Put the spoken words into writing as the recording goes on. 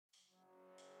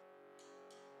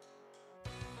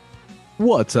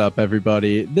What's up,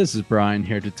 everybody? This is Brian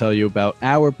here to tell you about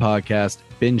our podcast,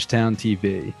 Bingetown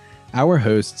TV. Our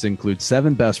hosts include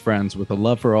 7 best friends with a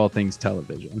love for all things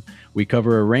television. We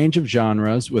cover a range of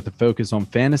genres with a focus on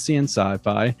fantasy and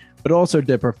sci-fi, but also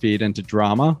dip our feet into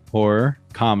drama, horror,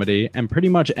 comedy, and pretty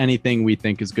much anything we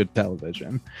think is good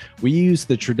television. We use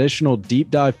the traditional deep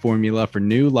dive formula for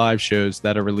new live shows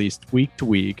that are released week to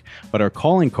week, but our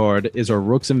calling card is our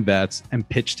Rooks and Vets and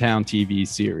Pitchtown TV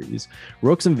series.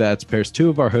 Rooks and Vets pairs 2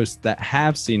 of our hosts that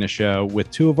have seen a show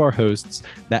with 2 of our hosts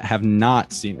that have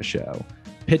not seen a show.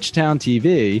 Pitchtown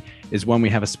TV is when we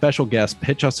have a special guest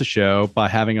pitch us a show by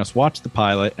having us watch the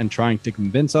pilot and trying to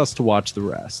convince us to watch the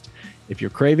rest. If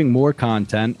you're craving more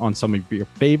content on some of your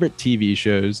favorite TV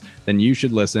shows, then you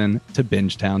should listen to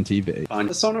Bingetown TV. Find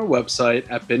us on our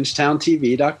website at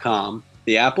bingetowntv.com,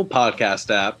 the Apple Podcast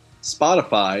app,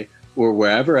 Spotify, or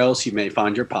wherever else you may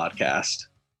find your podcast.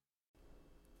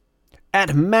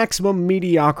 At Maximum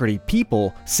Mediocrity,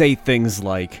 people say things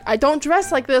like, I don't dress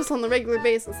like this on the regular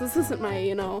basis. This isn't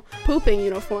my, pooping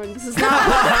uniform. This is not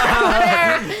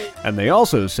and they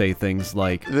also say things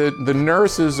like, The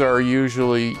nurses are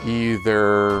usually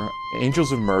either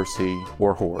angels of mercy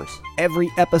or whores.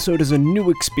 Every episode is a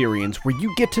new experience where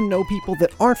you get to know people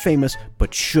that aren't famous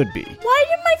but should be. Why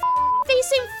did my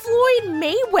facing Floyd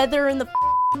Mayweather in the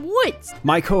woods?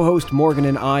 My co-host Morgan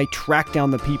and I track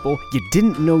down the people you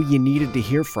didn't know you needed to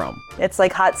hear from. It's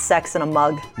like hot sex in a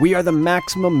mug. We are the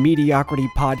Maximum Mediocrity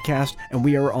Podcast, and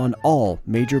we are on all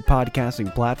major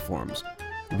podcasting platforms.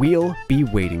 We'll be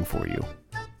waiting for you.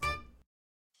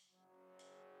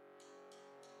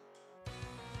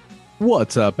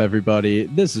 What's up, everybody?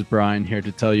 This is Brian here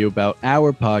to tell you about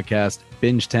our podcast,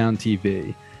 Bingetown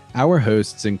TV. Our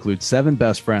hosts include 7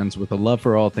 best friends with a love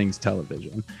for all things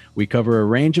television. We cover a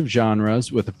range of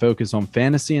genres with a focus on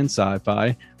fantasy and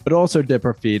sci-fi, but also dip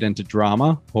our feet into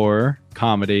drama, horror,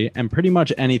 comedy, and pretty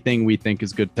much anything we think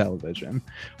is good television.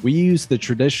 We use the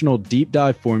traditional deep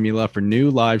dive formula for new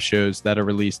live shows that are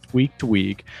released week to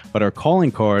week, but our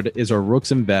calling card is our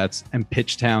Rooks and Vets and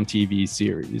Pitchtown TV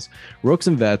series. Rooks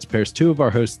and Vets pairs 2 of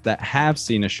our hosts that have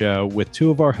seen a show with 2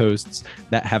 of our hosts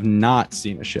that have not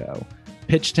seen a show.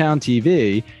 Pitchtown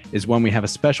TV is when we have a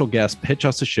special guest pitch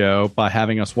us a show by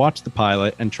having us watch the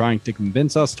pilot and trying to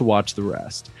convince us to watch the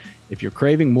rest. If you're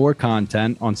craving more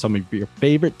content on some of your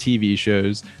favorite TV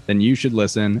shows, then you should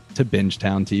listen to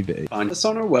Bingetown TV. Find us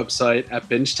on our website at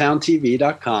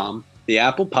bingetowntv.com, the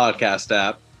Apple Podcast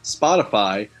app,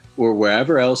 Spotify, or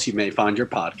wherever else you may find your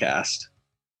podcast.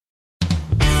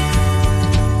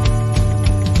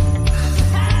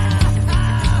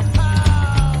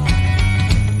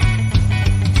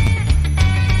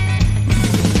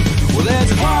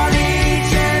 There's a party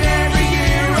each and every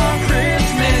year on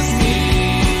Christmas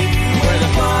Eve, where the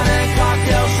fun and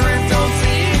cocktail shrimp don't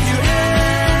seem to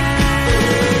end.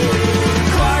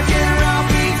 Clark and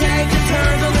Ralphie taking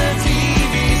turns on the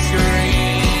TV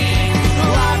screen,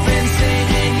 laughing,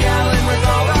 singing, yelling with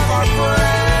all of our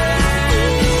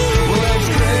friends. Well, it's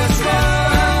Christmas,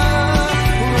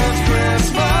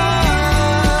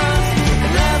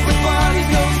 and as the party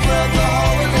goes spread the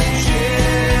holiday cheer.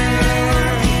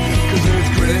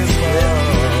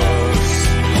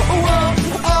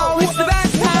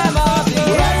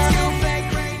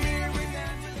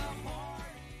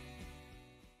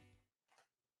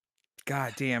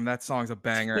 God damn, that song's a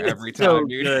banger every time,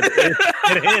 dude.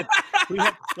 It hits.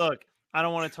 Look, I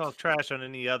don't want to talk trash on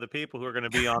any other people who are going to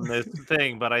be on this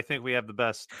thing, but I think we have the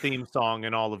best theme song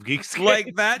in all of Geekscape.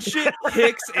 Like, that shit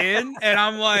kicks in, and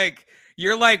I'm like,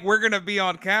 you're like, we're going to be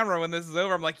on camera when this is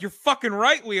over. I'm like, you're fucking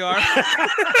right, we are.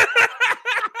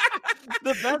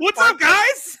 What's up,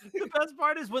 guys? The best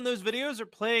part is when those videos are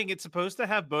playing, it's supposed to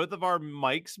have both of our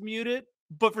mics muted,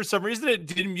 but for some reason it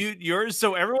didn't mute yours,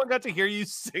 so everyone got to hear you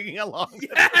singing along.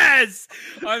 Yes!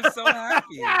 I'm so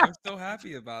happy. I'm so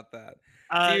happy about that.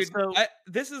 Dude,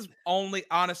 this is only,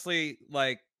 honestly,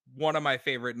 like, one of my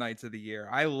favorite nights of the year.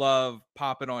 I love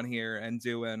popping on here and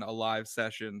doing a live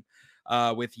session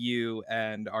with you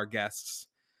and our guests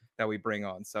that we bring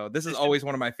on. So this is always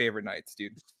one of my favorite nights,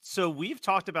 dude. So we've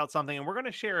talked about something, and we're going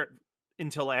to share it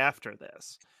until after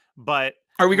this. But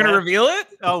are we going to reveal it?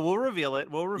 Oh, we'll reveal it.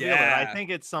 We'll reveal it. I think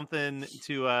it's something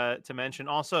to mention.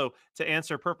 Also, to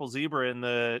answer Purple Zebra in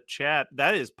the chat,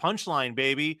 that is Punchline,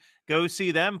 baby. Go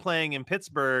see them playing in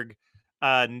Pittsburgh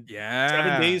 7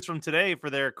 days from today for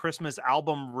their Christmas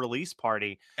album release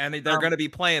party. And they're going to be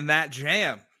playing that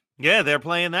jam. Yeah, they're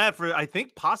playing that for, I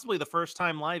think, possibly the first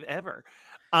time live ever.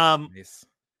 Nice.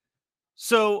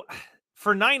 So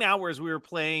for 9 hours, we were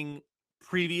playing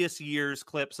previous year's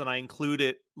clips, and I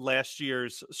included last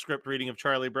year's script reading of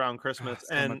Charlie Brown Christmas.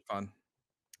 So much fun.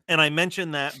 And I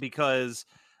mentioned that because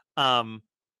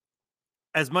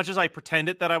as much as I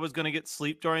pretended that I was going to get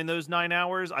sleep during those 9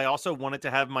 hours, I also wanted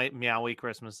to have my Meowie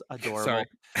Christmas. Adorable. Sorry.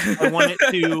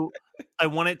 I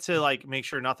wanted to like make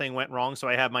sure nothing went wrong. So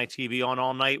I had my TV on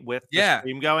all night with the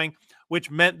stream going, which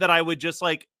meant that I would just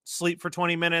like sleep for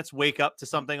 20 minutes, wake up to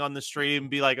something on the stream,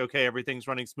 be like, okay, everything's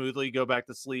running smoothly, go back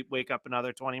to sleep, wake up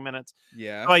another 20 minutes.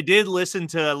 Yeah. So I did listen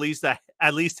to at least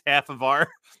half of our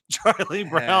Charlie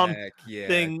Brown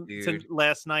thing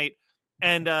last night.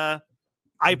 And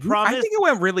I promise. I think it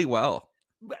went really well.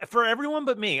 For everyone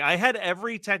but me. I had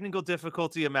every technical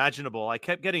difficulty imaginable. I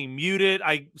kept getting muted.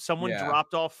 Someone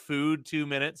dropped off food 2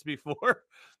 minutes before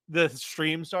the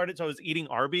stream started, so I was eating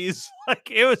Arby's. Like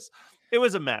it was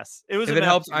a mess. It was if a it mess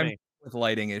helps, for I'm me. with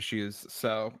lighting issues,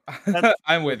 so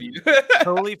I'm with you.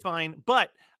 Totally fine.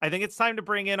 But I think it's time to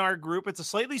bring in our group. It's a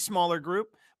slightly smaller group,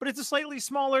 but it's a slightly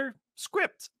smaller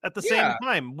script at the same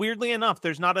time. Weirdly enough,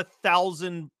 there's not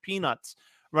 1,000 peanuts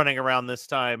running around this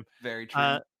time. Very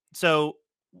true. So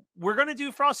we're going to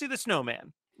do Frosty the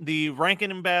Snowman, the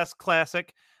Rankin and Bass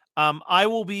classic. I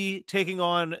will be taking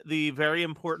on the very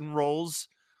important roles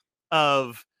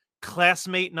of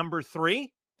classmate number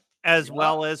 3, as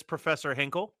well as Professor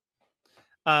Hinkle.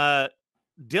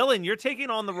 Dylan, you're taking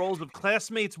on the roles of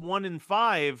classmates 1 and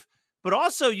 5, but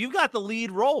also you got the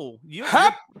lead role.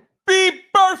 Happy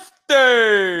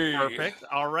birthday! Perfect.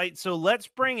 All right, so let's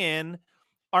bring in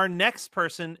our next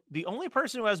person, the only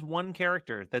person who has one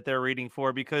character that they're reading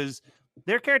for, because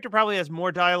their character probably has more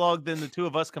dialogue than the two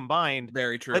of us combined.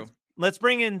 Very true. Let's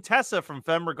bring in Tessa from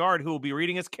Femme Regard, who will be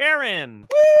reading as Karen.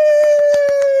 Woo!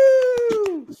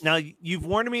 Now, you've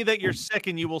warned me that you're sick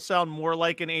and you will sound more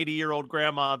like an 80-year-old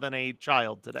grandma than a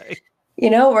child today.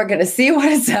 We're going to see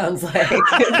what it sounds like.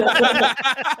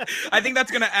 I think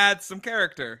that's going to add some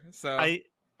character. So I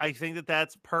think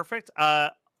that's perfect.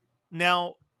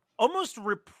 Now, almost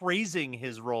reprising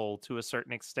his role to a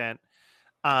certain extent,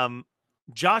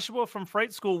 Joshua from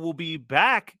Fright School will be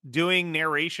back doing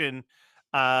narration.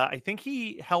 I think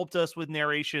he helped us with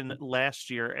narration last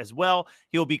year as well.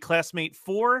 He'll be classmate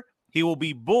 4, he will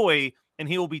be Boy, and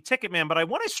he will be Ticketman. But I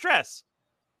want to stress,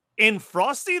 in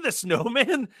Frosty the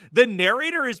Snowman, the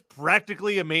narrator is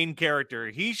practically a main character.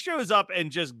 He shows up and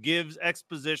just gives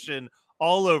exposition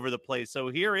all over the place. So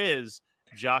here is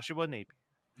Joshua Napier.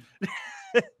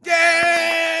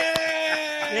 Yeah!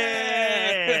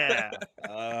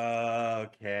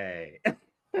 Okay.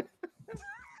 Looking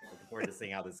forward to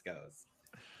seeing how this goes.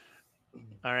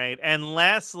 All right. And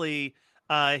lastly,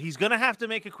 he's going to have to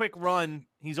make a quick run.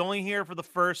 He's only here for the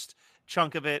first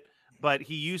chunk of it, but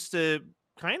he used to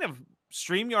kind of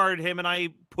StreamYard. Him and I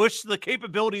pushed the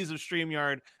capabilities of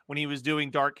StreamYard when he was doing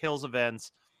Dark Hills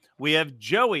events. We have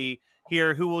Joey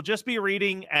here, who will just be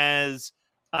reading as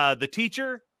the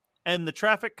teacher and the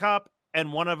traffic cop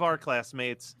and one of our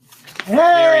classmates.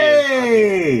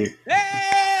 Hey!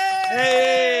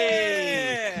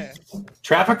 Hey!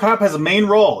 Traffic cop has a main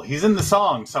role. He's in the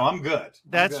song, so I'm good.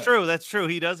 That's true. That's true.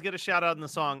 He does get a shout out in the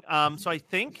song. So I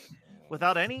think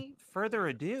without any further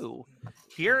ado,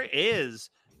 here is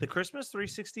the Christmas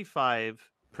 365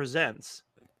 presents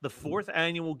the 4th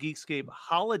annual Geekscape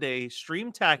Holiday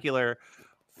Streamtacular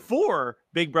for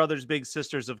Big Brothers Big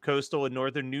Sisters of Coastal and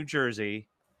Northern New Jersey.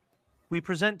 We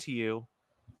present to you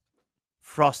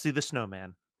Frosty the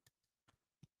Snowman.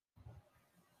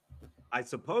 I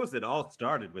suppose it all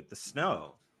started with the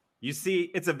snow. You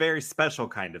see, it's a very special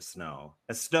kind of snow.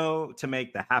 A snow to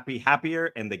make the happy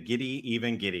happier and the giddy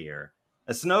even giddier.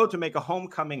 A snow to make a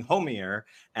homecoming homier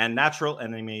and natural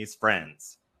enemies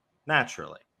friends.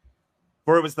 Naturally.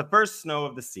 For it was the first snow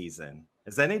of the season.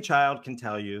 As any child can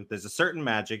tell you, there's a certain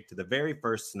magic to the very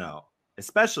first snow,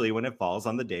 especially when it falls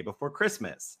on the day before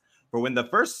Christmas. For when the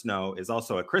first snow is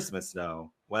also a Christmas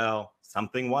snow, well,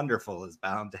 something wonderful is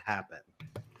bound to happen.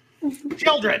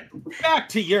 Children, back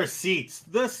to your seats.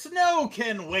 The snow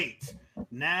can wait.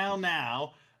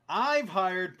 Now, I've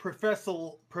hired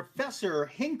Professor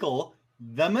Hinkle,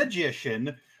 the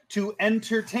magician, to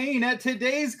entertain at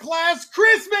today's class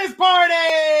Christmas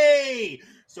party!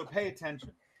 So pay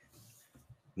attention.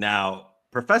 Now,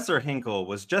 Professor Hinkle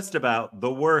was just about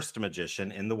the worst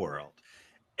magician in the world.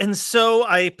 And so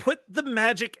I put the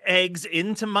magic eggs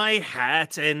into my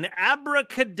hat and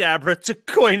abracadabra, to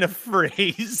coin a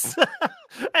phrase.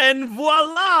 And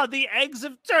voila, the eggs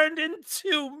have turned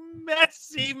into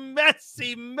messy.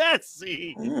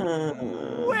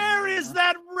 Where is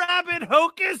that rabbit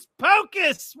hocus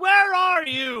pocus? Where are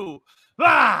you?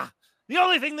 Ah, the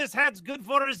only thing this hat's good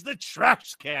for is the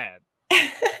trash can.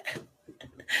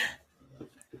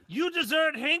 You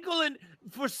desert Hinkle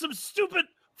for some stupid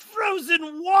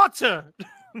frozen water.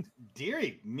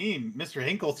 Dearie me, Mr.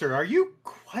 Hinkle, sir, are you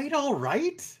quite all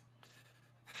right?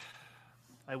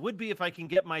 I would be if I can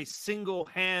get my single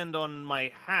hand on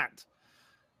my hat.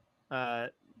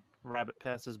 Rabbit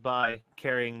passes by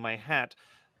carrying my hat.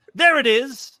 There it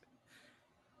is!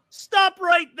 Stop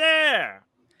right there!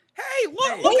 Hey,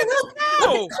 look Hey, at look, the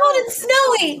snow! it's cold and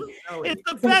snowy. It's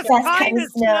the It's the best best kind of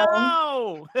snow.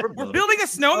 snow! We're building a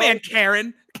snowman,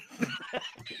 Karen.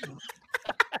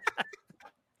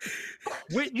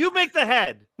 You make the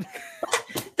head. The head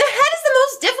is the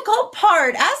most difficult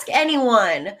part. Ask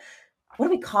anyone. What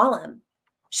do we call him?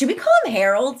 Should we call him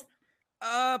Harold?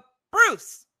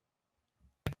 Bruce.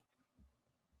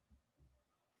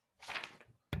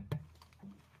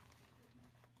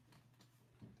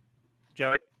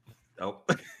 Joey. Oh.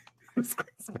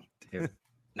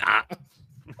 Nah.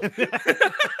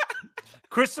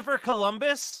 Christopher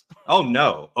Columbus? Oh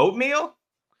no. Oatmeal?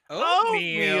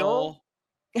 Oatmeal.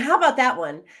 How about that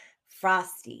one?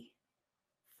 Frosty.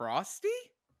 Frosty?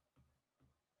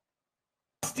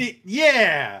 Frosty,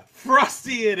 yeah,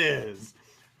 Frosty it is.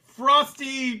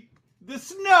 Frosty the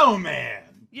Snowman.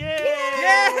 Yeah!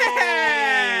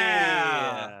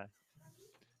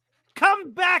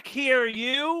 Come back here,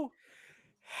 you!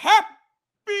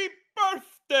 Happy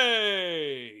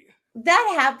birthday!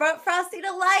 That hat brought Frosty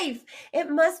to life. It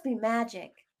must be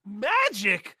magic.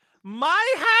 Magic?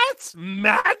 My hat's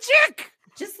magic?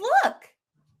 Just look.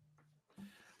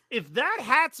 If that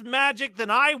hat's magic, then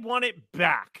I want it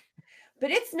back.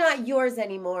 But it's not yours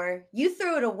anymore. You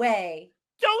threw it away.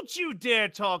 Don't you dare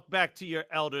talk back to your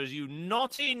elders, you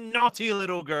naughty, naughty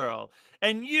little girl.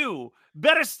 And you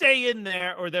better stay in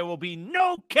there or there will be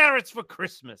no carrots for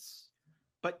Christmas.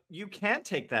 But you can't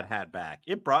take that hat back.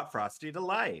 It brought Frosty to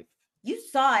life. You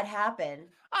saw it happen.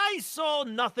 I saw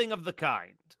nothing of the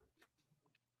kind.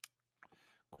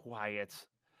 Quiet.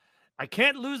 I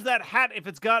can't lose that hat if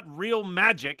it's got real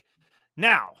magic.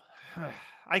 Now,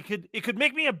 it could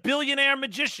make me a billionaire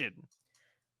magician.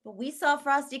 But we saw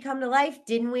Frosty come to life,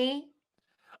 didn't we?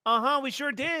 Uh-huh, we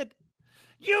sure did.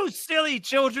 You silly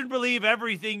children believe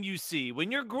everything you see.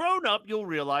 When you're grown up, you'll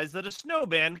realize that a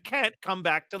snowman can't come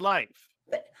back to life.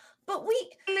 But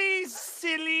we...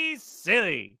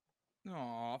 Silly.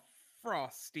 Aw,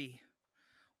 Frosty.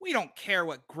 We don't care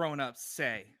what grown-ups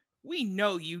say. We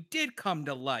know you did come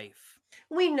to life.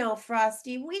 We know,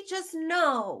 Frosty. We just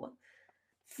know.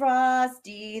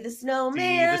 Frosty the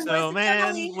Snowman,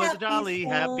 was a jolly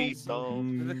happy soul.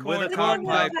 With a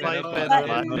cornpipe and a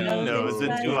button nose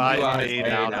and 2 eyes made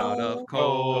out of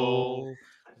coal.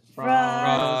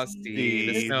 Frosty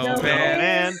the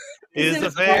Snowman is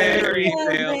a fairy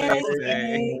tale, they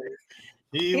say.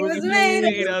 He was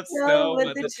made of snow,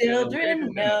 but the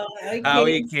children know how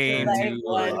he came to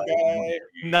one day.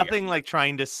 Nothing like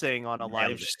trying to sing on a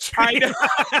live stream.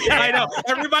 I know.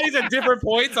 Everybody's at different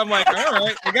points. I'm like, all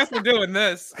right, I guess we're doing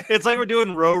this. It's like we're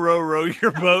doing row, row, row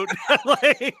your boat.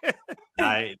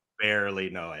 I barely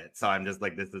know it. So I'm just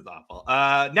like, this is awful.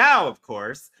 Now, of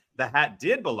course, the hat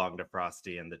did belong to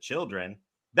Frosty and the children.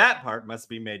 That part must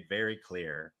be made very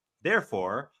clear.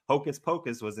 Therefore, Hocus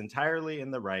Pocus was entirely in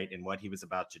the right in what he was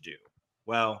about to do.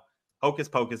 Well, Hocus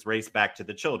Pocus raced back to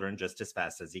the children just as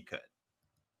fast as he could.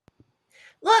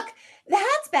 Look, the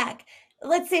hat's back.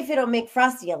 Let's see if it'll make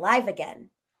Frosty alive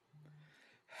again.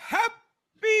 Happy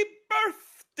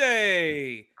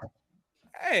birthday!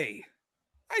 Hey,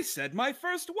 I said my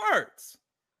first words.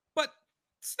 But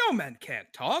snowmen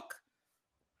can't talk.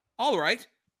 All right,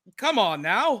 come on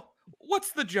now.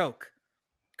 What's the joke?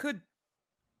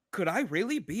 Could I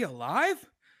really be alive?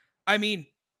 I mean,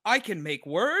 I can make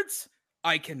words,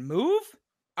 I can move,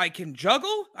 I can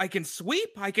juggle, I can sweep,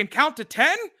 I can count to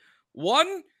 10.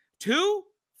 1, 2,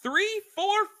 3, 4,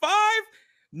 5,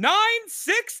 9,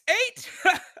 6, 8.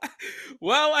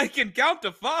 Well, I can count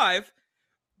to 5.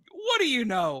 What do you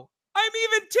know? I'm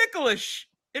even ticklish.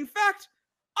 In fact,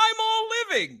 I'm all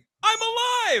living. I'm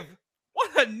alive.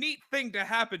 What a neat thing to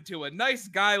happen to a nice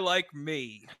guy like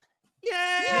me.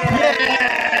 Yeah!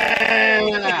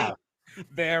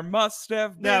 There must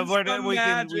have been some we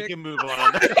magic. can move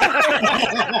on.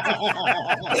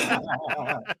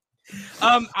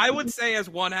 I would say as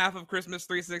one half of Christmas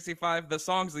 365, the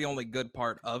song's the only good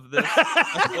part of this.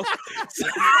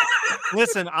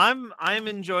 Listen, I'm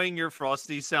enjoying your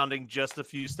Frosty sounding just a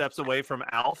few steps away from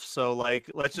Alf, so like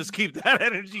let's just keep that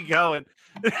energy going.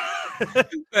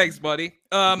 Thanks, buddy.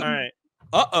 All right.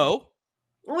 Uh-oh.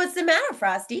 What's the matter,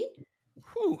 Frosty?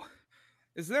 Whew.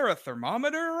 Is there a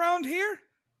thermometer around here?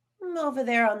 Over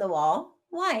there on the wall.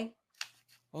 Why?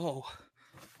 Oh,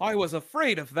 I was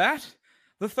afraid of that.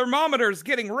 The thermometer's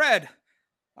getting red.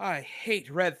 I hate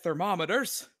red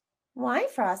thermometers. Why,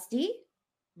 Frosty?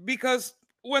 Because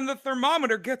when the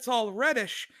thermometer gets all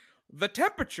reddish, the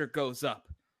temperature goes up.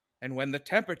 And when the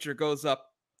temperature goes up,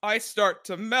 I start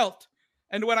to melt.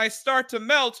 And when I start to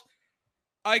melt,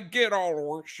 I get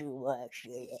all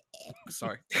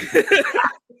sorry.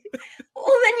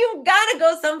 Well, then you've got to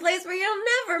go someplace where you'll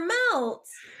never melt.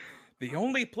 The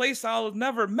only place I'll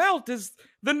never melt is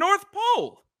the North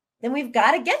Pole. Then we've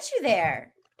got to get you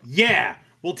there. Yeah,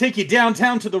 we'll take you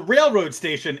downtown to the railroad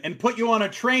station and put you on a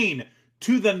train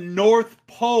to the North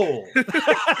Pole.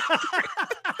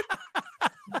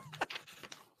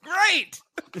 Great!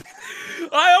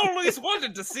 I always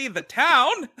wanted to see the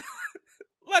town.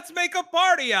 Let's make a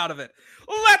party out of it.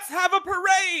 Let's have a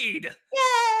parade.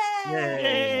 Yay!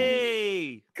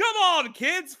 Yay! Come on,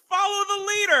 kids, follow the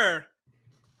leader.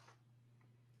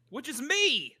 Which is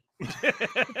me.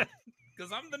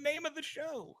 Because I'm the name of the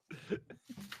show.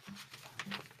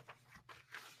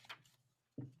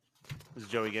 Is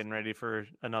Joey getting ready for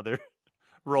another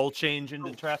role change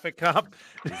into traffic cop?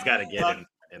 He's got to get in.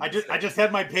 I just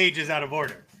had my pages out of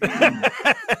order.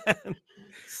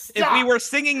 If we were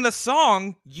singing the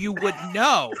song, you would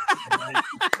know.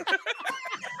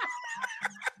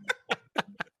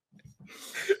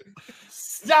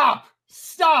 Stop!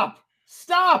 Stop!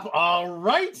 Stop! All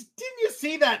right. Didn't you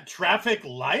see that traffic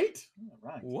light? All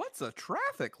right. What's a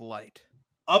traffic light?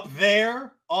 Up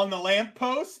there on the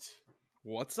lamppost?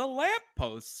 What's a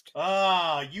lamppost?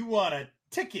 Ah, you want a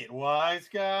ticket, wise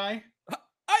guy?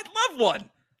 I'd love one.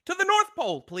 To the North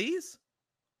Pole, please.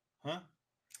 Huh?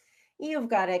 You've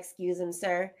got to excuse him,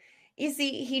 sir. You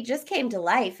see, he just came to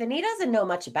life, and he doesn't know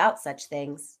much about such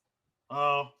things.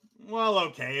 Oh, well,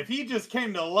 okay. If he just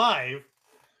came to life...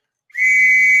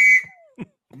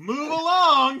 Move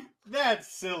along! That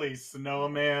silly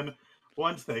snowman.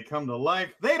 Once they come to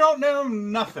life, they don't know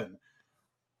nothing.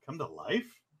 Come to life?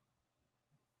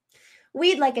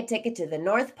 We'd like a ticket to the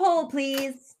North Pole,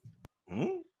 please.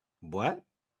 What?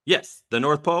 Yes, the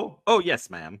North Pole? Oh, yes,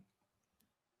 ma'am.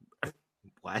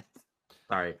 What?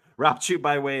 Sorry. Route you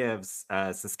by way of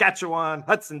Saskatchewan,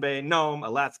 Hudson Bay, Nome,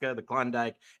 Alaska, the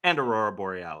Klondike, and Aurora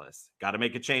Borealis. Got to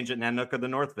make a change at Nanook of the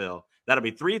Northville. That'll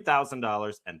be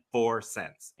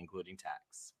 $3,000.04, including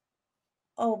tax.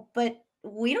 Oh, but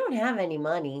we don't have any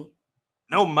money.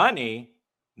 No money?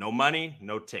 No money,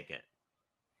 no ticket.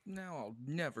 Now I'll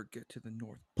never get to the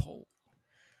North Pole.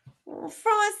 Oh,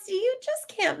 Frosty, you just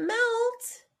can't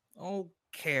melt. Oh,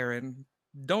 Karen,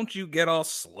 don't you get all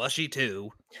slushy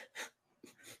too.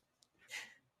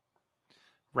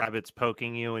 Rabbit's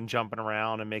poking you and jumping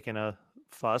around and making a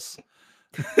fuss.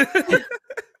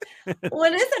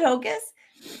 What is it, Hocus?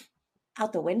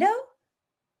 Out the window?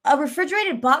 A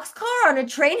refrigerated boxcar on a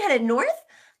train headed north?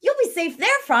 You'll be safe there,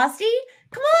 Frosty.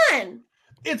 Come on.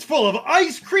 It's full of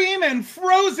ice cream and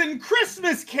frozen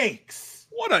Christmas cakes.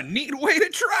 What a neat way to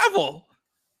travel.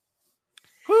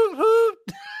 Hoot,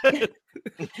 hoot.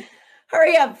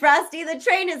 Hurry up, Frosty. The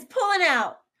train is pulling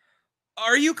out.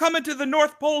 Are you coming to the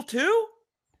North Pole too?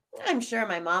 I'm sure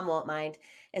my mom won't mind,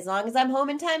 as long as I'm home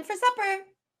in time for supper.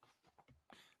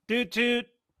 Toot toot.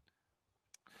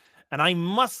 And I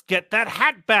must get that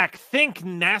hat back. Think,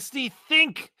 nasty.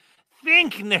 Think,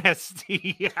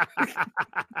 nasty.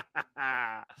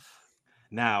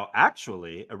 Now,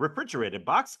 actually, a refrigerated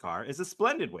boxcar is a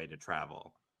splendid way to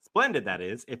travel. Splendid, that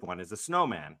is, if one is a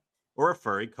snowman or a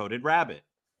furry coated rabbit.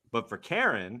 But for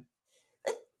Karen...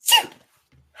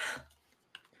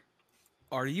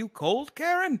 Are you cold,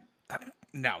 Karen?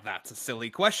 Now that's a silly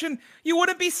question. You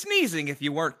wouldn't be sneezing if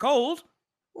you weren't cold.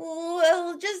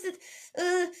 Well, just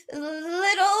a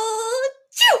little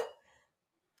chew.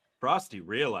 Frosty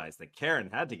realized that Karen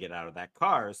had to get out of that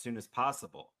car as soon as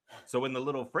possible. So when the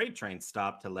little freight train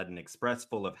stopped to let an express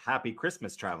full of happy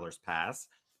Christmas travelers pass,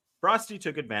 Frosty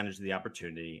took advantage of the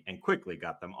opportunity and quickly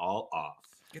got them all off.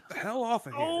 Get the hell off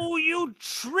of here. Oh, you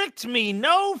tricked me.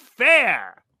 No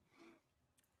fair.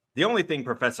 The only thing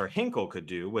Professor Hinkle could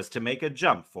do was to make a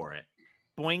jump for it.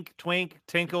 Boink, twink,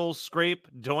 tinkle, scrape,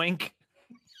 doink.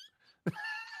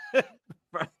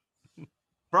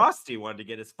 Frosty wanted to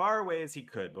get as far away as he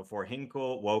could before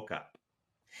Hinkle woke up.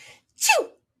 Chew!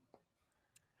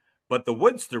 But the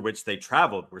woods through which they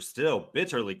traveled were still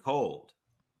bitterly cold.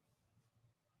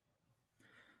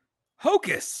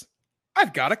 Hocus!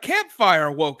 I've got a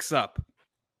campfire wokes up.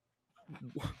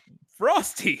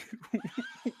 Frosty!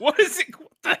 What is it?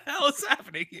 What the hell is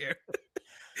happening here?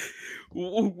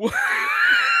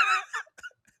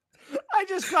 I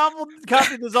just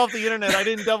copied this off the internet. I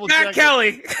didn't double check. Matt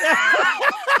Kelly!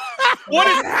 What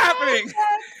is happening?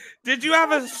 Did you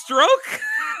have a stroke?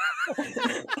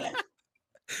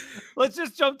 Let's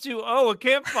just jump to a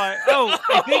campfire. Oh,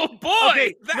 I think, boy!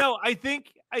 Okay, no, I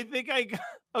think I think I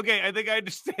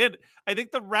understand. I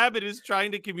think the rabbit is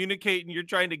trying to communicate and you're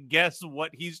trying to guess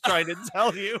what he's trying to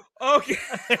tell you. Okay.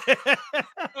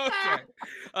 Okay.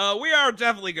 We are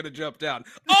definitely going to jump down.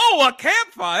 Oh, a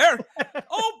campfire!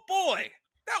 Oh, boy.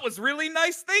 That was really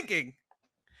nice thinking.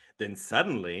 Then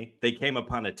suddenly, they came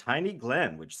upon a tiny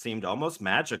glen which seemed almost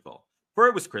magical, for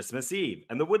it was Christmas Eve,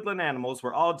 and the woodland animals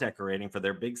were all decorating for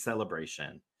their big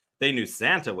celebration. They knew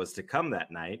Santa was to come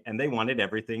that night, and they wanted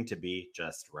everything to be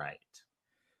just right.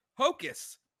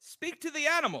 Hocus, speak to the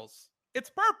animals. It's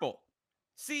purple.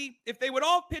 See if they would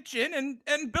all pitch in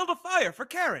and build a fire for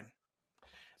Karen.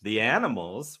 The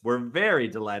animals were very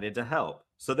delighted to help,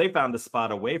 so they found a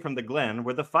spot away from the glen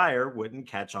where the fire wouldn't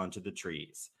catch onto the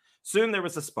trees. Soon there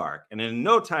was a spark, and in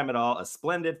no time at all, a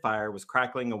splendid fire was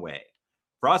crackling away.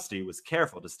 Frosty was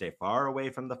careful to stay far away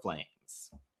from the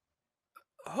flames.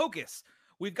 Hocus,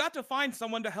 we've got to find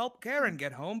someone to help Karen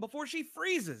get home before she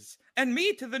freezes, and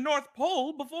me to the North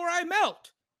Pole before I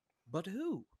melt. But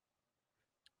who?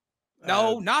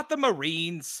 No, not the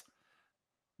Marines.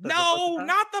 No,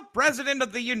 not the President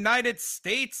of the United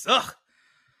States. Ugh.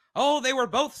 Oh, they were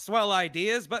both swell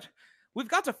ideas, but we've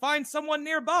got to find someone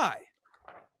nearby.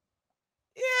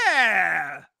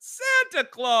 Yeah, Santa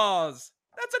Claus.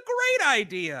 That's a great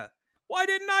idea. Why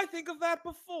didn't I think of that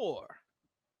before?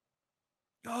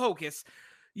 Hocus,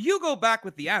 you go back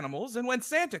with the animals, and when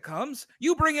Santa comes,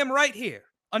 you bring him right here.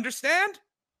 Understand?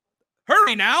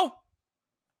 Hurry now!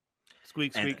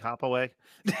 Squeak, squeak, hop away.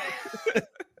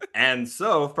 And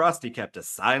so Frosty kept a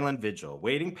silent vigil,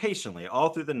 waiting patiently all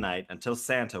through the night until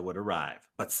Santa would arrive.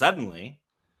 But suddenly...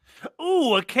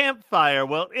 Ooh, a campfire.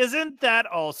 Well, isn't that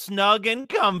all snug and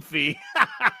comfy?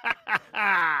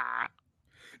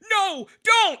 No,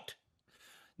 don't!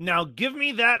 Now give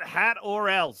me that hat or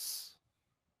else.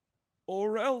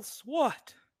 Or else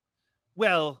what?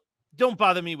 Well, don't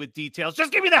bother me with details.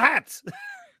 Just give me the hat!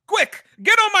 Quick,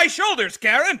 get on my shoulders,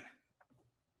 Karen!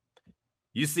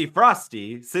 You see,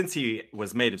 Frosty, since he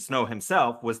was made of snow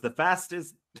himself, was the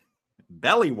fastest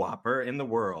belly whopper in the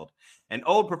world, and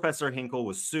old Professor Hinkle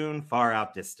was soon far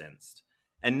outdistanced.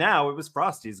 And now it was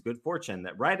Frosty's good fortune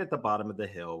that right at the bottom of the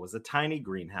hill was a tiny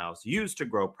greenhouse used to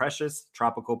grow precious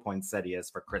tropical poinsettias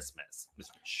for Christmas.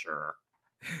 Sure.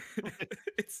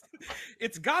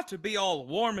 It's got to be all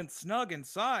warm and snug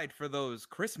inside for those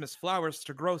Christmas flowers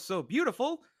to grow so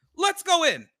beautiful. Let's go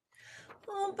in.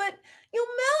 Oh, but you'll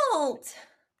melt.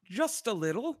 Just a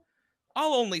little.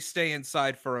 I'll only stay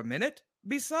inside for a minute.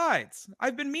 Besides,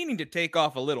 I've been meaning to take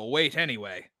off a little weight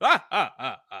anyway.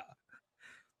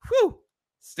 Whew!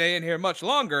 Stay in here much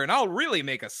longer and I'll really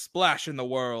make a splash in the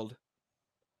world.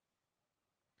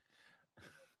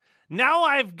 Now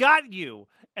I've got you.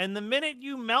 And the minute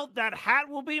you melt, that hat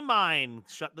will be mine.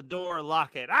 Shut the door,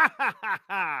 lock it.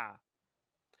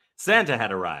 Santa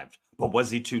had arrived, but was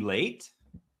he too late?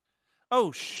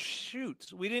 Oh,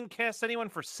 shoot. We didn't cast anyone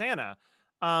for Santa.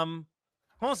 Hold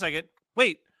on a second.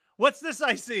 Wait, what's this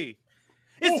I see?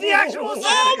 It's the actual Santa!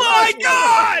 Oh my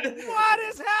God! What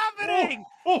is happening?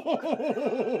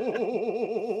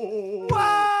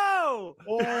 Whoa!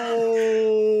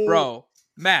 Bro,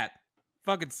 Matt,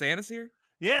 fucking Santa's here?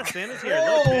 Yeah, Santa's here.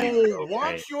 Oh,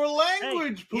 watch your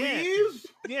language, please.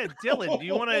 Yeah, Dylan, do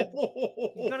you want to?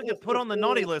 You gotta get put on the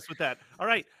naughty list with that. All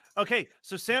right. Okay,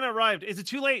 so Santa arrived. Is it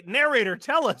too late? Narrator,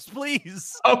 tell us,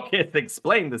 please. Hocus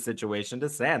explained the situation to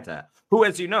Santa, who,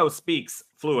 as you know, speaks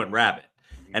fluent rabbit.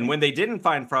 And when they didn't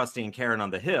find Frosty and Karen on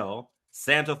the hill,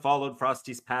 Santa followed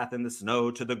Frosty's path in the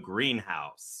snow to the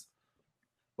greenhouse.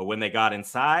 But when they got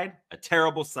inside, a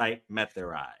terrible sight met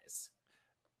their eyes.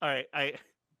 All right,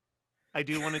 I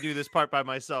do want to do this part by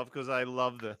myself because I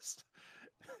love this,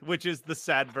 which is the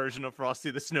sad version of Frosty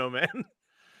the Snowman.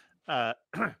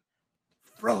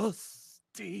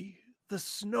 Frosty the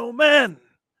Snowman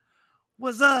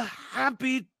was a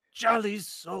happy, jolly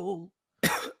soul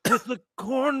with a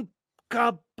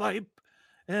corncob pipe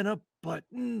and a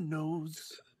button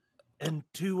nose and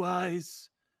 2 eyes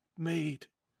made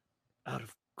out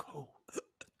of coal.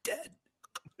 Dead.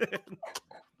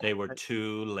 They were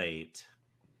too late.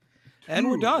 And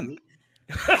we're done.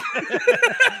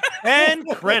 And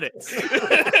credits.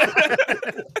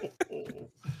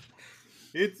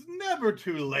 It's never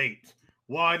too late.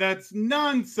 Why, that's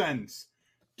nonsense.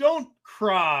 Don't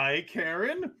cry,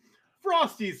 Karen.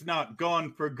 Frosty's not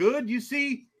gone for good. You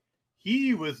see,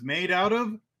 he was made out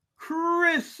of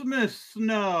Christmas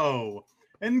snow.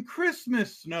 And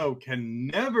Christmas snow can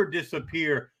never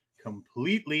disappear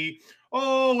completely.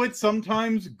 Oh, it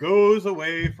sometimes goes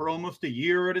away for almost a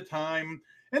year at a time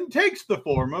and takes the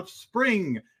form of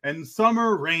spring and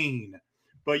summer rain.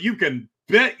 But you can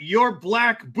bet your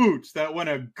black boots that when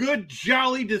a good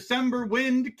jolly December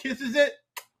wind kisses it,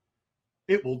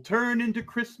 it will turn into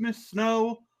Christmas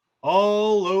snow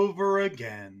all over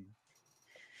again.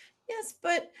 Yes,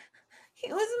 but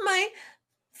he was my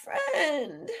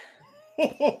friend.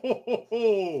 Ho, ho, ho, ho,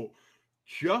 ho.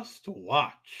 Just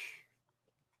watch.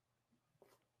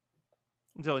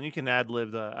 Dylan, you can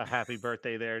ad-lib a happy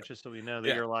birthday there, just so we know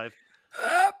that you're alive.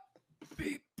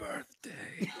 Happy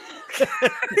birthday.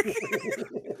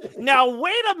 Now,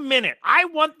 wait a minute. I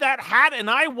want that hat, and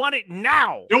I want it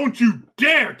now. Don't you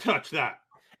dare touch that.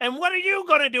 And what are you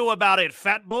going to do about it,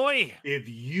 fat boy? If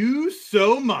you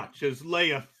so much as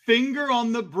lay a finger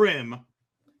on the brim,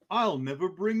 I'll never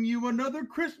bring you another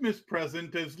Christmas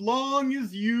present as long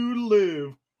as you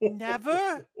live.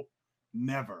 Never?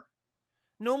 Never.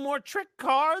 No more trick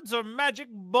cards or magic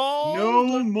balls?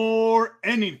 No more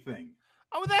anything.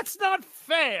 Oh, that's not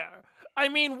fair. I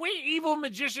mean, we evil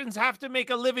magicians have to make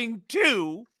a living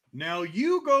too. Now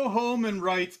you go home and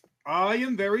write, I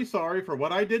am very sorry for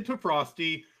what I did to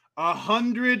Frosty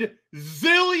 100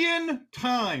 zillion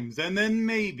times. And then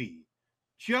maybe,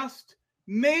 just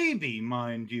maybe,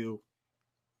 mind you,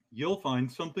 you'll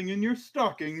find something in your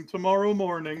stocking tomorrow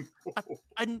morning.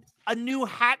 A new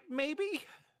hat, maybe?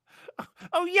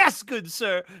 Oh, yes, good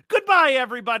sir. Goodbye,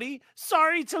 everybody.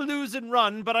 Sorry to lose and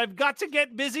run, but I've got to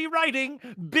get busy writing.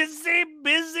 Busy,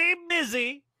 busy,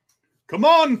 busy. Come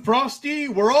on, Frosty.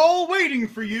 We're all waiting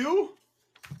for you.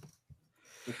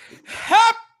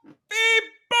 Happy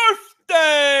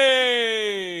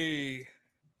birthday!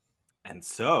 And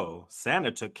so,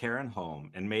 Santa took Karen home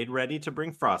and made ready to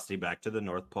bring Frosty back to the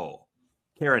North Pole.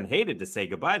 Karen hated to say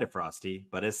goodbye to Frosty,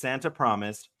 but as Santa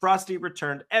promised, Frosty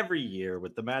returned every year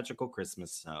with the magical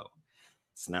Christmas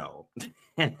snow.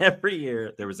 And every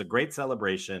year there was a great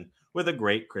celebration with a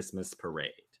great Christmas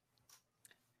parade.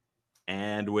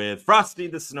 And with Frosty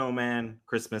the Snowman,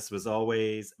 Christmas was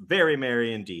always very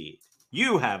merry indeed.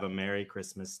 You have a Merry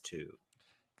Christmas too.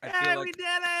 We did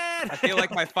it! I feel like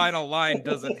my final line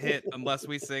doesn't hit unless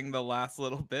we sing the last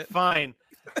little bit. Fine.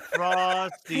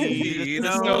 Frosty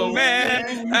the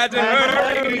Snowman had to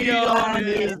hurry on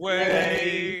his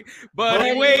way, but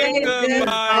he waved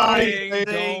goodbye,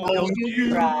 don't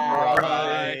you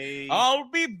cry. I'll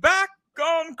be back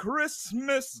on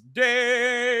Christmas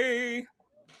Day.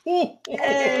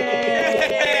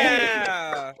 Yeah.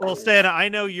 Well, Santa, I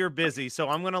know you're busy, so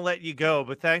I'm going to let you go,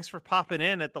 but thanks for popping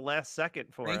in at the last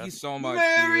second for us. Thank you so much.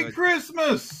 Merry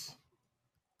Christmas!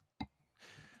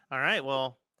 All right,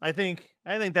 well, I think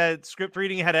that script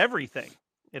reading had everything.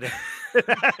 It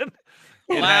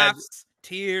laughs,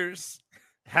 tears,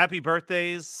 happy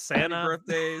birthdays, Santa. Happy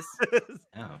birthdays.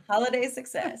 Holiday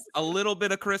success. A little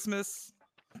bit of Christmas.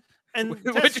 And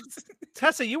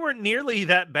Tessa, you weren't nearly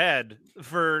that bad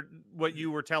for what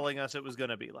you were telling us it was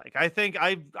going to be like. I think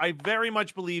I very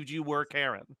much believed you were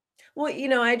Karen. Well,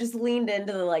 I just leaned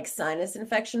into the sinus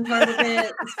infection part of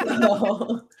it.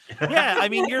 So. Yeah, I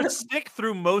mean, you're sick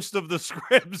through most of the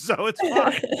script, so it's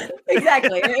fine.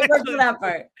 Exactly. It worked for that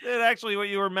part. Actually, what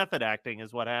you were method acting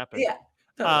is what happened. Yeah.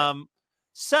 Totally.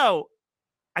 So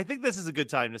I think this is a good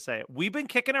time to say it. We've been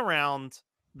kicking around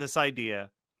this idea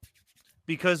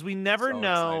because we never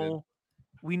know.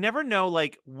 We never know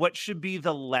what should be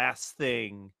the last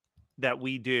thing that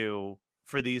we do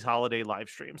for these holiday live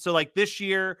streams. So this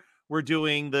year we're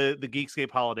doing the Geekscape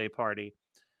holiday party.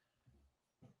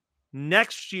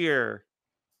 Next year,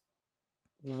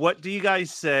 what do you guys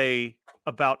say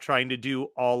about trying to do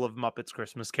all of Muppets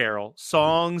Christmas Carol?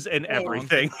 Songs and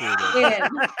everything.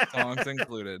 Songs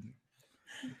included.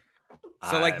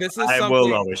 So this is I something...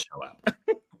 will always show up.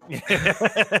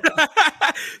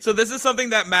 So this is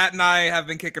something that Matt and I have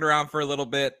been kicking around for a little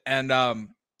bit, and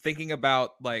thinking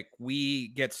about we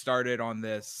get started on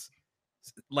this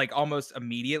almost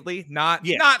immediately, not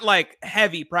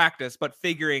heavy practice, but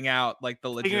figuring out the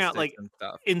logistics and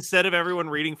stuff. Instead of everyone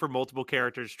reading for multiple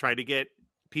characters, try to get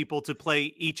people to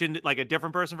play each in a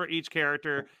different person for each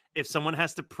character. If someone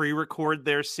has to pre-record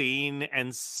their scene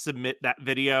and submit that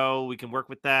video, we can work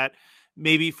with that.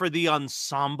 Maybe for the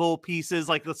ensemble pieces,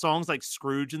 the songs like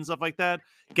Scrooge and stuff like that,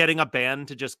 getting a band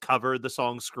to just cover the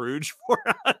song Scrooge for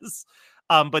us.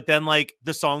 But then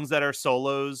the songs that are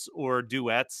solos or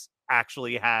duets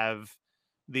actually have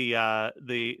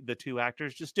the two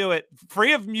actors just do it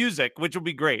free of music, which would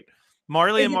be great.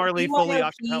 Marley and Marley fully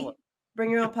a cappella. Bring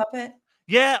your own puppet.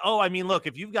 Yeah. Oh, I mean, look,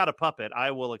 if you've got a puppet,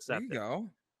 I will accept there you go.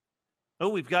 Oh,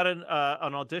 we've got an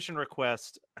audition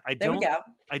request. I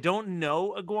don't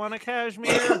know Iguana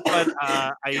Cashmere, but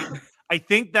I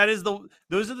think that is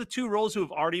those are the two roles who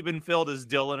have already been filled, as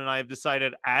Dylan and I have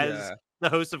decided as the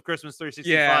host of Christmas 365.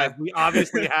 Yeah. We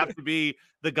obviously have to be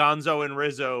the Gonzo and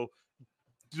Rizzo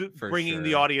bringing the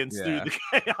sure. audience through the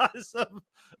chaos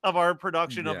of our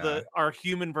production of our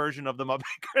human version of the Muppet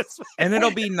Christmas. And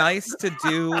it'll be nice to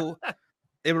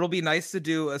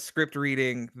do a script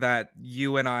reading that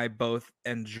you and I both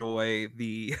enjoy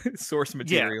the source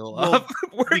material of.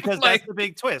 Because that's the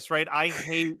big twist, right? I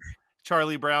hate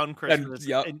Charlie Brown Christmas.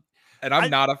 And I'm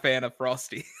not a fan of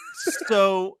Frosty.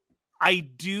 So I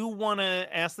do want to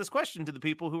ask this question to the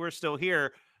people who are still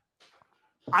here.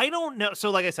 I don't know. So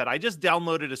like I said, I just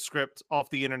downloaded a script off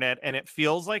the internet and it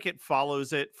feels like it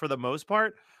follows it for the most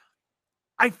part.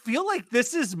 I feel like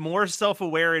this is more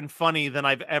self-aware and funny than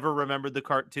I've ever remembered the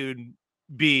cartoon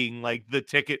being. Like the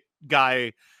ticket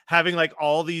guy having like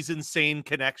all these insane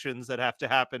connections that have to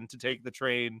happen to take the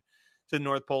train to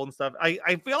North Pole and stuff. I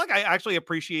feel like I actually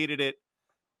appreciated it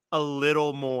a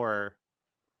little more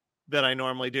than I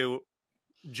normally do.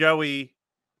 Joey,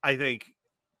 I think,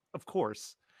 of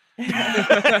course.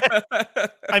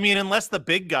 I mean, unless the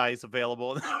big guy is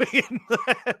available.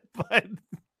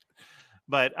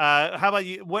 But how about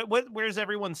you? Where's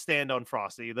everyone stand on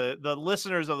Frosty? The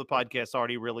listeners of the podcast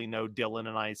already really know Dylan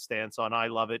and I's stance on I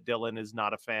love it. Dylan is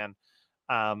not a fan.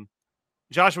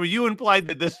 Joshua, you implied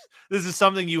that this is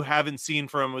something you haven't seen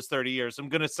for almost 30 years. I'm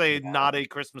going to say not a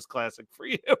Christmas classic for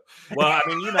you. Well, I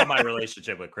mean, you know my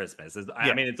relationship with Christmas.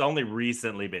 I mean, it's only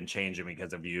recently been changing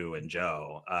because of you and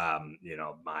Joe. You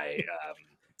know,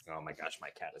 oh my gosh, my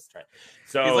cat is trying.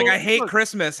 So he's like, I hate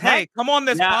Christmas. Hey, come on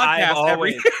this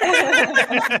podcast.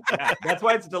 That's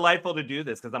why it's delightful to do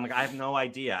this, because I'm like, I have no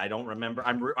idea. I don't remember.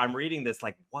 I'm reading this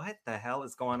like, what the hell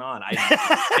is going on? I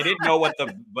didn't know what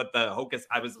the hocus.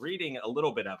 I was reading a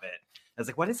little bit of it. I was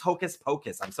like, what is hocus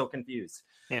pocus? I'm so confused.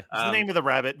 Yeah, it's the name of the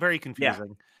rabbit. Very confusing.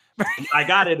 Yeah. I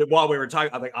got it while we were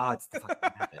talking. I'm like, oh, it's the fucking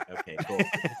rabbit. Okay, cool.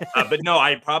 But no,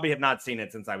 I probably have not seen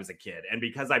it since I was a kid. And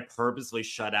because I purposely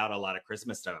shut out a lot of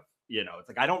Christmas stuff, you know, it's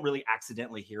like I don't really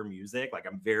accidentally hear music. Like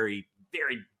I'm very,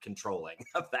 very controlling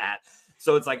of that.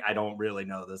 So it's like I don't really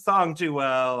know the song too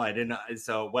well. I didn't.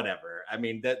 So whatever. I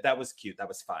mean, that was cute. That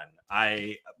was fun.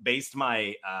 I based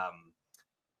my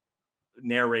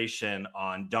narration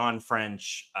on Dawn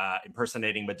French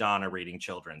impersonating Madonna reading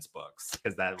children's books,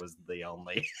 because that was the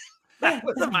only. That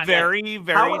was very,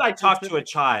 very. How would I talk to a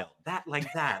child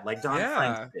like Dawn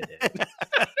French did it?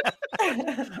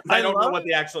 I don't know what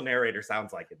the actual narrator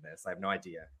sounds like in this. I have no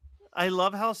idea. I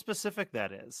love how specific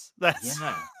that is.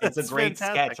 It's a great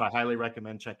sketch. I highly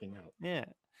recommend checking out. Yeah.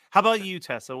 How about you,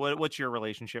 Tessa? What's your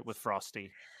relationship with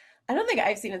Frosty? I don't think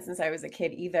I've seen it since I was a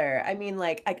kid either. I mean,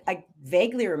 like I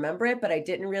vaguely remember it, but I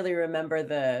didn't really remember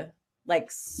the like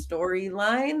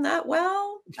storyline that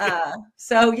well.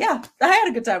 So yeah, I had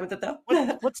a good time with it though.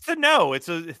 What's to know? It's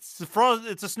a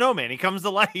snowman. He comes to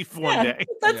life one day.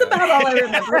 That's about all I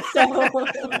remember. So.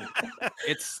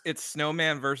 It's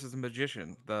Snowman versus a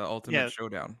magician, the ultimate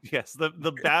showdown. Yes, the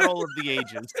battle of the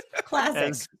ages.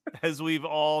 Classic. As we've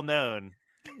all known.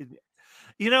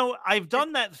 You know, I've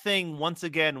done that thing once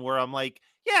again where I'm like,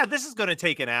 yeah, this is going to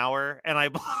take an hour, and I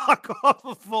block off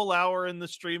a full hour in the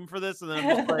stream for this, and then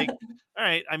I'm just like, all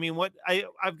right, I mean,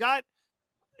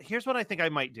 here's what I think I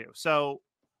might do. So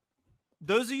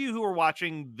those of you who are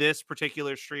watching this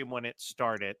particular stream when it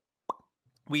started,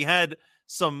 we had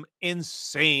some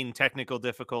insane technical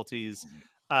difficulties,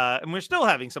 and we're still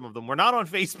having some of them. We're not on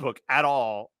Facebook at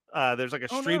all. There's like a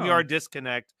StreamYard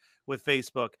disconnect with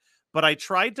Facebook. But I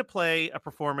tried to play a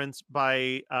performance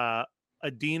by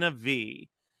Adina V,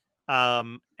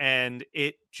 and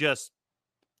it just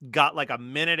got like a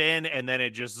minute in, and then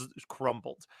it just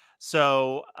crumbled.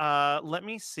 So let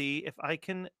me see if I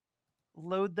can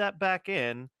load that back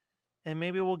in, and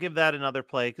maybe we'll give that another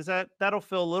play, because that'll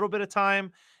fill a little bit of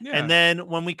time. Yeah. And then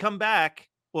when we come back,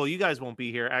 well, you guys won't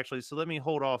be here actually, so let me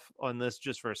hold off on this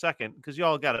just for a second, because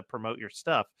y'all got to promote your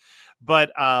stuff.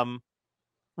 But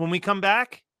when we come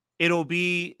back, it'll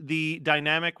be the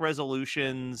Dynamic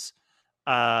Resolutions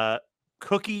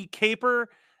cookie caper.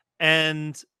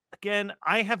 And again,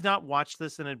 I have not watched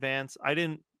this in advance. I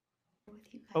didn't.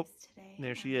 Oh, today.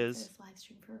 There she is. Live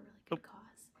stream for a really good cause.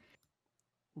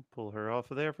 We'll pull her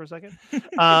off of there for a second.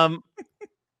 I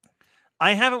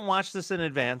haven't watched this in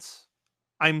advance.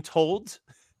 I'm told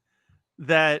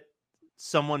that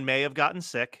someone may have gotten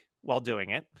sick while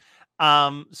doing it.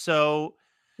 So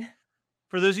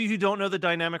for those of you who don't know the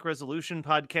Dynamic Resolution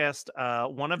podcast,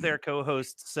 one of their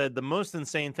co-hosts said the most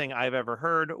insane thing I've ever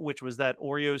heard, which was that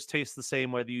Oreos taste the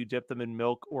same whether you dip them in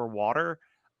milk or water,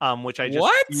 which I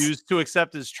just used to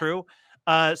accept as true.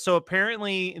 So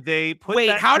apparently they put.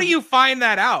 Wait, how do you find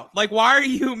that out? Like, why are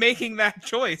you making that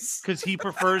choice? Because he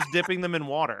prefers dipping them in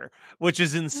water, which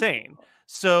is insane.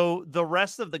 So the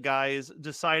rest of the guys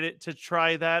decided to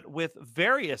try that with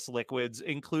various liquids,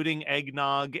 including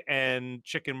eggnog and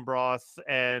chicken broth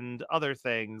and other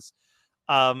things.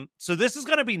 So this is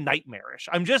going to be nightmarish.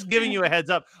 I'm just giving you a heads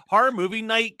up. Horror movie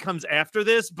night comes after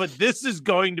this, but this is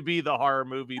going to be the horror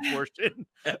movie portion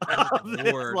of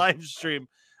this live stream.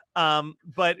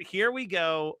 But here we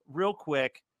go real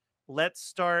quick. Let's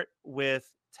start with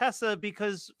Tessa,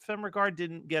 because Femregard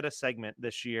didn't get a segment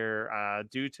this year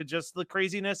due to just the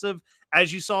craziness of,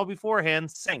 as you saw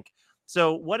beforehand, Sync.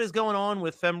 So what is going on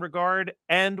with Femregard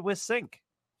and with Sync?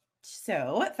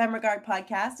 So, Femregard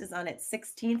podcast is on its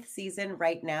 16th season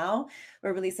right now.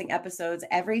 We're releasing episodes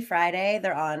every Friday.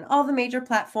 They're on all the major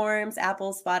platforms,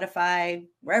 Apple, Spotify,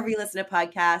 wherever you listen to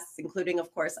podcasts, including,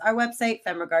 of course, our website,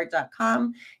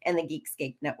 femregard.com, and the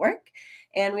Geekscape Network.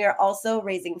 And we are also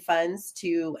raising funds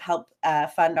to help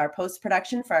fund our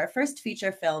post-production for our first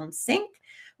feature film, Sync,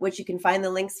 which you can find the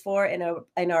links for in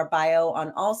our bio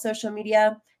on all social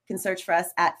media. You can search for us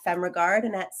at Femregard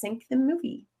and at Sync the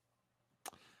Movie.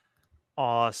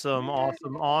 Awesome.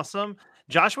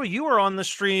 Joshua, you were on the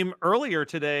stream earlier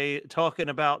today talking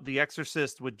about The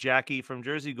Exorcist with Jackie from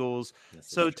Jersey Ghouls.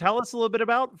 So tell us a little bit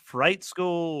about Fright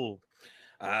School.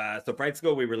 So Fright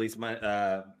School, we released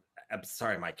I'm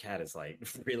sorry, my cat is like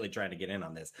really trying to get in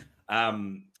on this.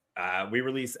 We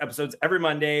release episodes every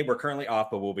Monday. We're currently off,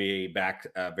 but we'll be back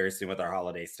very soon with our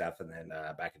holiday stuff, and then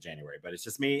back in January. But it's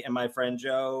just me and my friend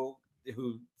Joe,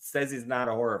 who says he's not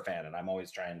a horror fan, and I'm always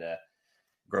trying to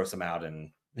gross him out and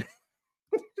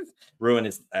ruin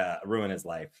his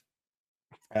life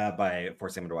by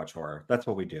forcing him to watch horror. That's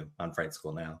what we do on Fright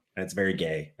School now, and it's very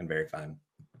gay and very fun.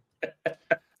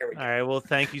 All right. Well,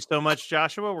 thank you so much,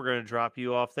 Joshua. We're going to drop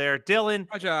you off there. Dylan,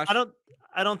 hi, Josh. I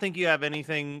don't think you have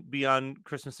anything beyond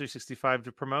Christmas 365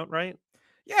 to promote, right?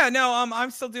 Yeah, no, I'm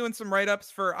still doing some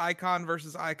write-ups for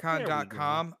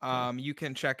icon-icon.com. You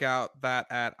can check out that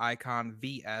at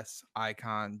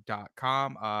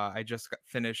icon-icon.com. I just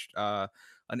finished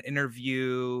an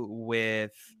interview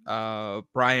with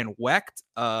Brian Wecht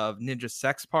of Ninja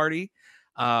Sex Party.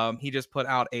 He just put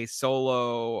out a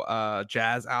solo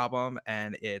jazz album,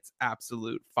 and it's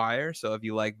absolute fire. So if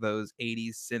you like those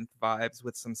 80s synth vibes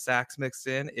with some sax mixed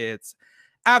in, it's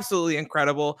absolutely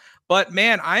incredible. But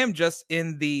man, I am just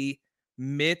in the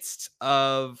midst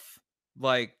of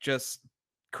like just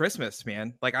Christmas,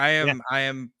 man. Like I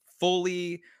am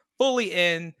fully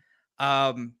in.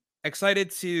 Excited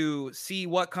to see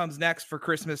what comes next for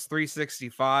Christmas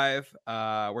 365.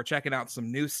 We're checking out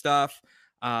some new stuff.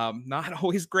 Not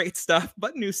always great stuff,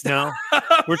 but new stuff. No,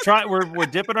 we're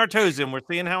dipping our toes in. We're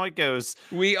seeing how it goes.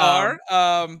 We are.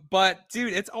 But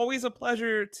dude, it's always a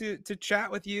pleasure to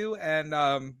chat with you,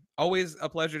 and always a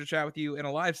pleasure to chat with you in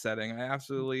a live setting. I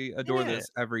absolutely adore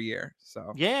this every year.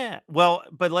 So yeah. Well,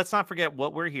 but let's not forget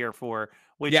what we're here for,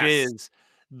 which is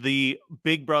the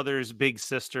Big Brothers, Big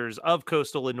Sisters of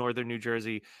Coastal and Northern New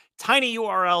Jersey.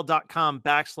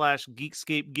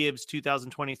 tinyurl.com/Geekscape Gives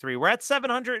 2023. We're at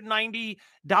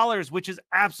 $790, which is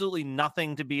absolutely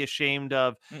nothing to be ashamed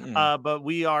of. But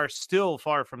we are still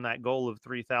far from that goal of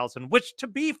 3,000, which, to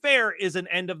be fair, is an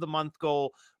end of the month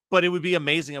goal. But it would be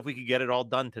amazing if we could get it all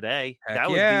done today. That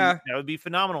would be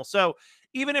phenomenal. So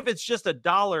even if it's just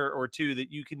 $1 or $2 that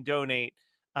you can donate,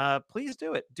 please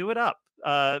do it. Do it up.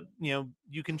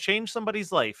 You can change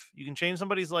somebody's life. You can change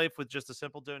somebody's life with just a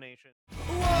simple donation.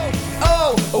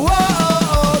 Now we won't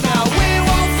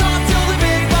stop till the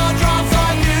big ball drops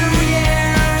on New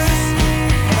Year's.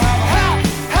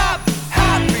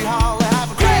 Happy holly,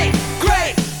 have a great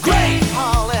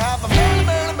holly, have a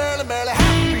merry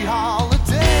happy holiday.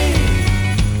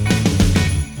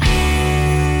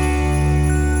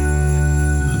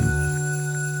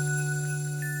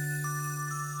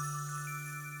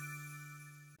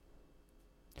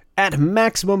 At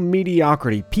Maximum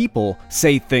Mediocrity, people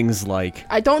say things like,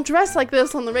 I don't dress like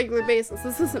this on the regular basis.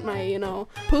 This isn't my,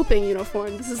 pooping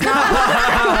uniform. This is not what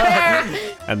I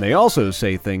wear. And they also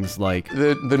say things like,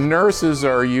 The nurses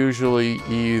are usually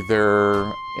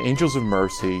either angels of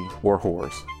mercy or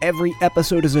whores. Every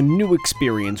episode is a new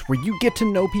experience where you get to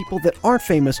know people that aren't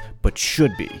famous but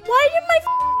should be. Why am I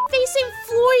facing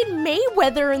Floyd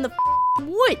Mayweather in the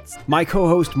woods? My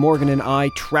co-host Morgan and I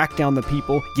track down the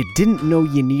people you didn't know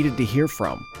you needed to hear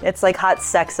from. It's like hot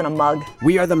sex in a mug.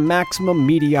 We are the Maximum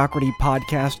Mediocrity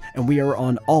Podcast, and we are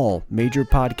on all major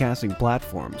podcasting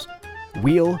platforms.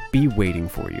 We'll be waiting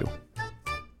for you.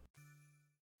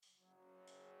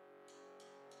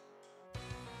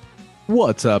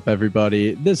 What's up,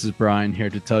 everybody? This is Brian here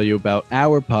to tell you about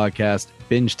our podcast,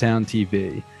 Bingetown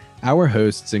TV. Our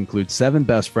hosts include 7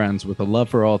 best friends with a love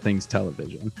for all things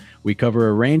television. We cover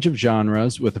a range of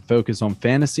genres with a focus on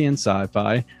fantasy and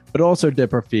sci-fi, but also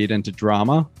dip our feet into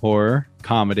drama, horror,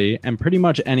 comedy, and pretty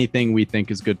much anything we think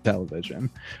is good television.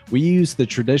 We use the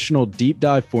traditional deep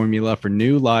dive formula for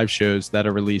new live shows that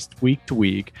are released week to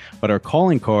week, but our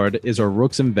calling card is our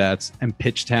Rooks and Vets and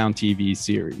Pitchtown TV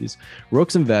series.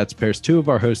 Rooks and Vets pairs 2 of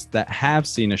our hosts that have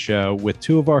seen a show with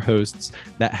 2 of our hosts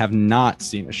that have not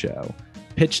seen a show.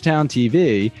 Pitchtown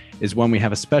TV is when we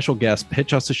have a special guest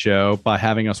pitch us a show by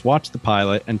having us watch the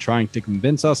pilot and trying to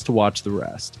convince us to watch the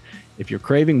rest. If you're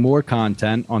craving more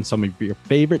content on some of your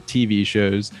favorite TV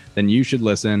shows, then you should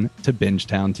listen to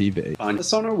Bingetown TV. Find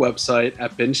us on our website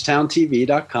at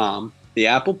bingetowntv.com, the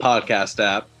Apple Podcast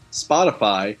app,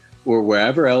 Spotify, or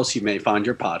wherever else you may find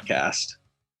your podcast.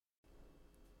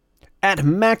 At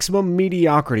Maximum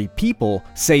Mediocrity, people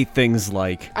say things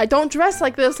like, I don't dress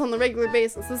like this on the regular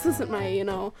basis. This isn't my,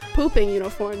 pooping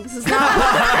uniform. This is not what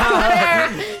I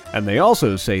wear. And they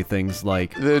also say things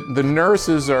like, The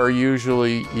nurses are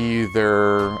usually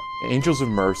either angels of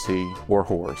mercy or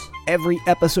whores. Every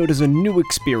episode is a new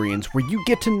experience where you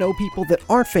get to know people that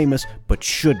aren't famous but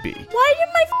should be. Why did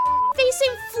my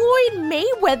facing Floyd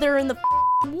Mayweather in the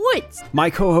woods? My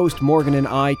co-host Morgan and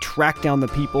I track down the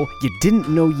people you didn't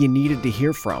know you needed to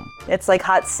hear from. It's like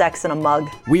hot sex in a mug.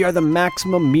 We are the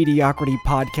Maximum Mediocrity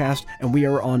Podcast, and we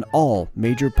are on all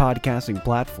major podcasting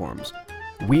platforms.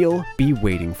 We'll be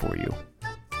waiting for you.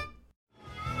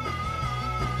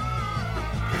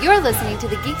 You're listening to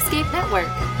the Geekscape Network.